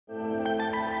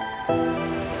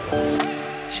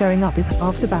Showing up is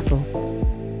half the battle,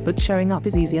 but showing up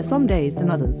is easier some days than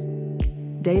others.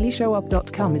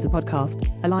 DailyShowUp.com is a podcast,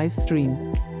 a live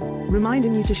stream,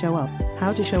 reminding you to show up,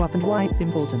 how to show up, and why it's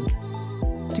important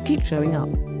to keep showing up.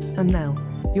 And now,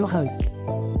 your host,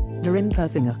 Darren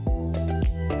Persinger.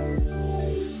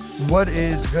 What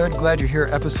is good? Glad you're here.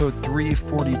 Episode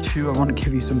 342. I want to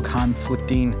give you some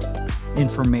conflicting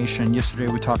information.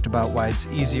 Yesterday we talked about why it's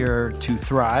easier to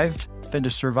thrive than to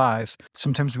survive.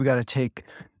 Sometimes we got to take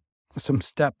some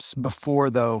steps before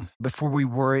we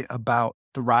worry about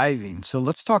thriving. So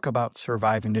let's talk about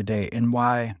surviving today and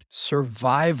why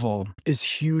survival is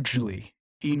hugely,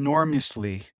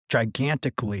 enormously,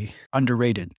 gigantically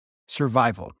underrated.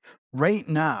 Survival. Right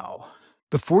now,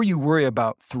 before you worry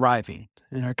about thriving,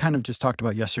 and I kind of just talked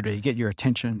about yesterday, you get your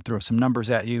attention, throw some numbers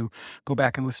at you, go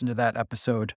back and listen to that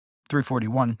episode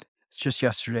 341. It's just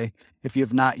yesterday. If you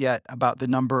have not yet, about the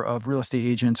number of real estate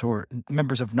agents or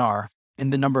members of NAR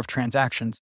and the number of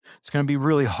transactions, it's going to be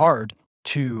really hard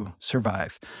to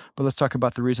survive. But let's talk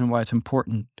about the reason why it's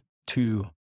important to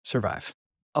survive.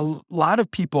 A lot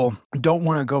of people don't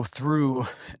want to go through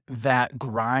that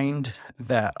grind,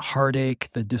 that heartache,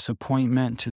 the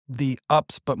disappointment, the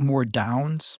ups, but more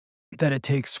downs that it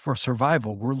takes for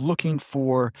survival. We're looking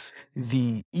for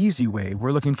the easy way.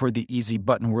 We're looking for the easy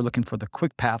button. We're looking for the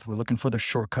quick path. We're looking for the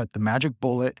shortcut, the magic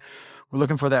bullet. We're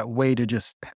looking for that way to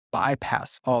just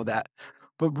bypass all that.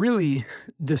 But really,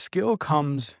 the skill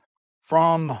comes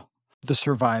from the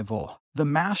survival. The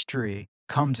mastery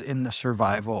comes in the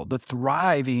survival. The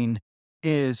thriving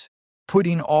is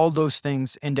putting all those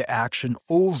things into action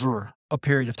over a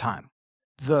period of time.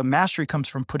 The mastery comes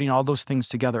from putting all those things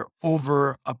together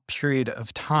over a period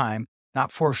of time,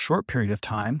 not for a short period of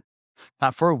time,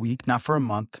 not for a week, not for a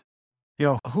month.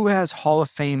 Who has Hall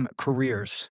of Fame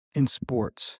careers in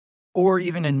sports or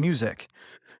even in music?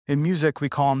 In music, we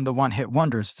call them the one-hit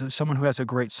wonders. Someone who has a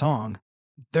great song,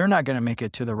 they're not going to make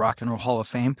it to the Rock and Roll Hall of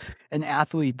Fame. An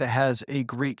athlete that has a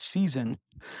great season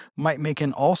might make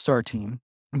an all-star team,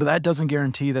 but that doesn't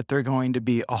guarantee that they're going to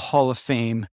be a Hall of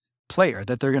Fame player,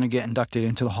 that they're going to get inducted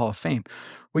into the Hall of Fame.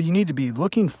 What you need to be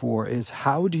looking for is,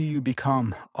 how do you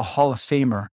become a Hall of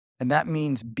Famer? And that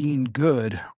means being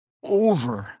good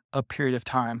over a period of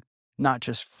time, not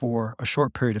just for a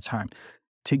short period of time.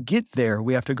 To get there,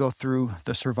 we have to go through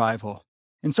the survival.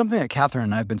 And something that Catherine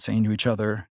and I have been saying to each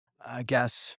other, I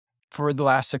guess, for the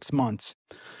last 6 months,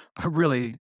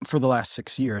 really for the last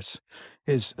 6 years,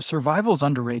 is survival is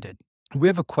underrated. We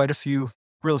have quite a few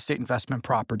real estate investment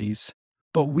properties,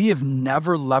 but we have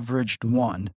never leveraged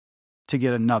one to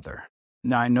get another.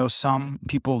 Now, I know some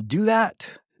people do that.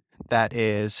 That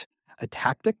is a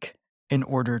tactic in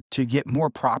order to get more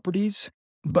properties.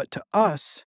 But to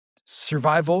us,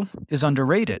 survival is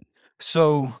underrated.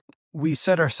 So we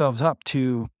set ourselves up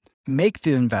to make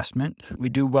the investment. We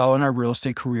do well in our real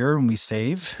estate career and we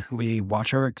save, we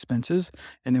watch our expenses,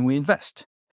 and then we invest.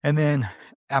 And then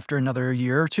after another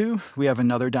year or two, we have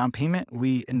another down payment,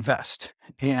 we invest,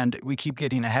 and we keep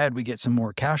getting ahead. We get some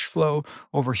more cash flow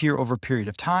over here over a period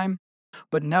of time,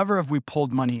 but never have we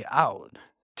pulled money out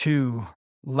to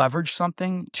leverage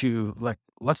something to, like,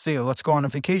 let's say, let's go on a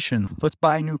vacation, let's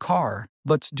buy a new car,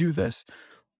 let's do this.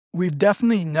 We've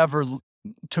definitely never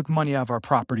took money out of our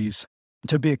properties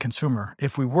to be a consumer.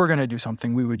 If we were going to do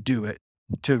something, we would do it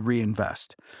to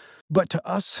reinvest. But to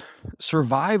us,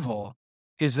 survival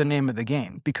is the name of the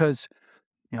game, because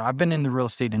I've been in the real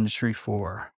estate industry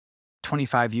for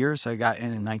 25 years. I got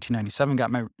in 1997, got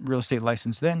my real estate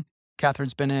license then.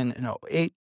 Catherine's been in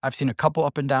 2008. I've seen a couple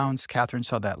up and downs. Catherine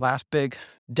saw that last big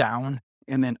down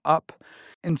and then up.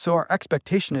 And so our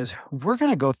expectation is we're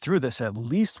going to go through this at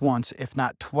least once, if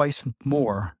not twice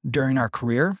more during our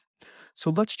career.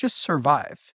 So let's just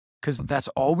survive, because that's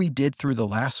all we did through the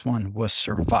last one was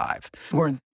survive.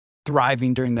 We're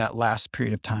thriving during that last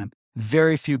period of time.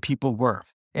 Very few people were.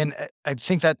 And I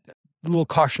think that little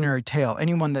cautionary tale,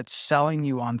 anyone that's selling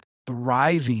you on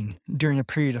thriving during a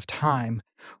period of time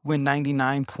when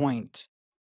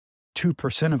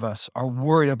 99.2% of us are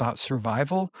worried about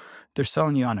survival, they're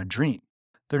selling you on a dream.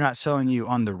 They're not selling you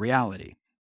on the reality.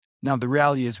 Now, the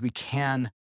reality is we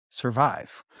can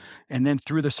survive. And then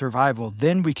through the survival,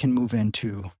 then we can move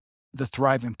into the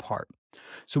thriving part.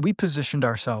 So we positioned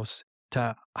ourselves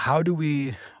to, how do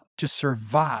we just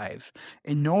survive,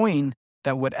 and knowing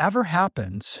that whatever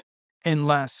happens,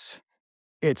 unless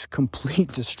it's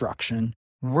complete destruction,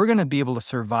 we're going to be able to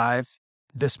survive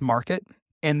this market.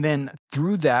 And then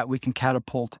through that, we can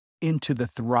catapult into the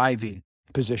thriving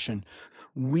position.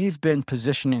 We've been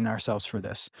positioning ourselves for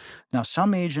this. Now,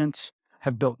 some agents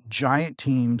have built giant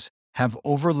teams, have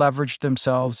over-leveraged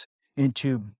themselves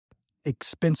into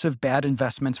expensive, bad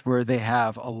investments where they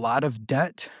have a lot of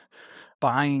debt,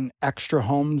 buying extra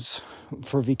homes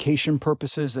for vacation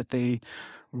purposes that they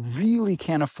really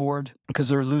can't afford because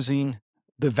they're losing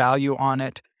the value on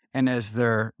it. And as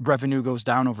their revenue goes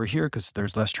down over here because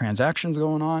there's less transactions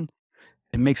going on,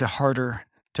 it makes it harder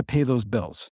to pay those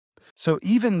bills. So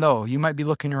even though you might be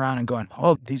looking around and going,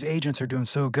 oh, these agents are doing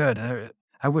so good.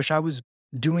 I wish I was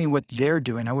doing what they're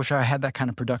doing. I wish I had that kind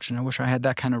of production. I wish I had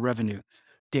that kind of revenue.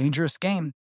 Dangerous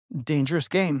game,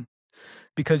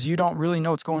 because you don't really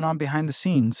know what's going on behind the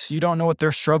scenes. You don't know what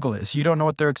their struggle is. You don't know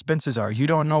what their expenses are. You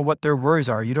don't know what their worries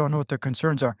are. You don't know what their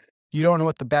concerns are. You don't know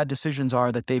what the bad decisions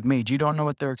are that they've made. You don't know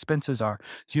what their expenses are.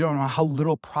 So you don't know how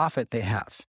little profit they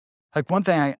have. Like one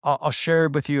thing I'll share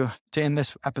with you to end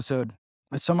this episode,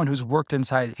 as someone who's worked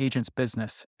inside agents'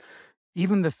 business,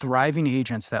 even the thriving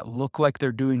agents that look like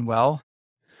they're doing well,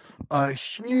 a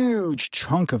huge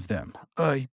chunk of them,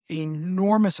 an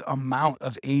enormous amount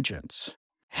of agents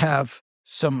have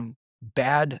some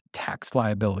bad tax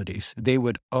liabilities. They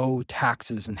would owe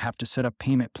taxes and have to set up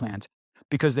payment plans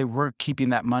because they weren't keeping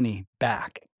that money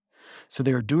back. So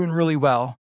they were doing really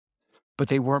well, but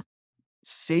they weren't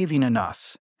saving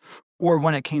enough. Or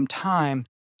when it came time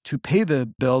to pay the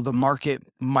bill, the market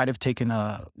might have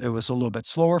it was a little bit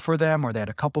slower for them, or they had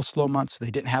a couple slow months. So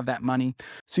they didn't have that money.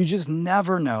 So you just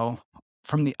never know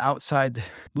from the outside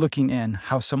looking in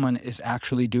how someone is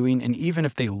actually doing. And even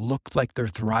if they look like they're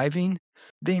thriving,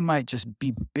 they might just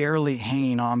be barely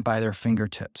hanging on by their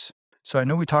fingertips. So I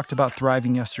know we talked about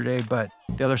thriving yesterday, but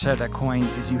the other side of that coin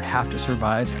is you have to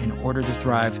survive in order to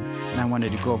thrive. And I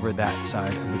wanted to go over that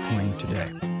side of the coin today.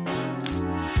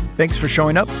 Thanks for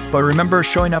showing up. But remember,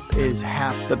 showing up is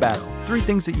half the battle. 3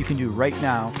 things that you can do right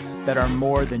now that are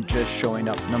more than just showing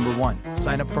up. Number 1,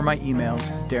 sign up for my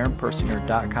emails,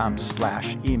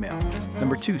 darrenpersinger.com/email.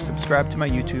 Number 2, subscribe to my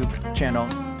YouTube channel,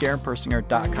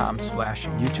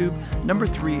 darrenpersinger.com/YouTube. Number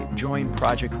 3, join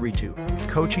Project Ritu,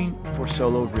 coaching for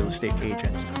solo real estate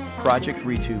agents,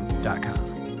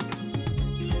 projectritu.com.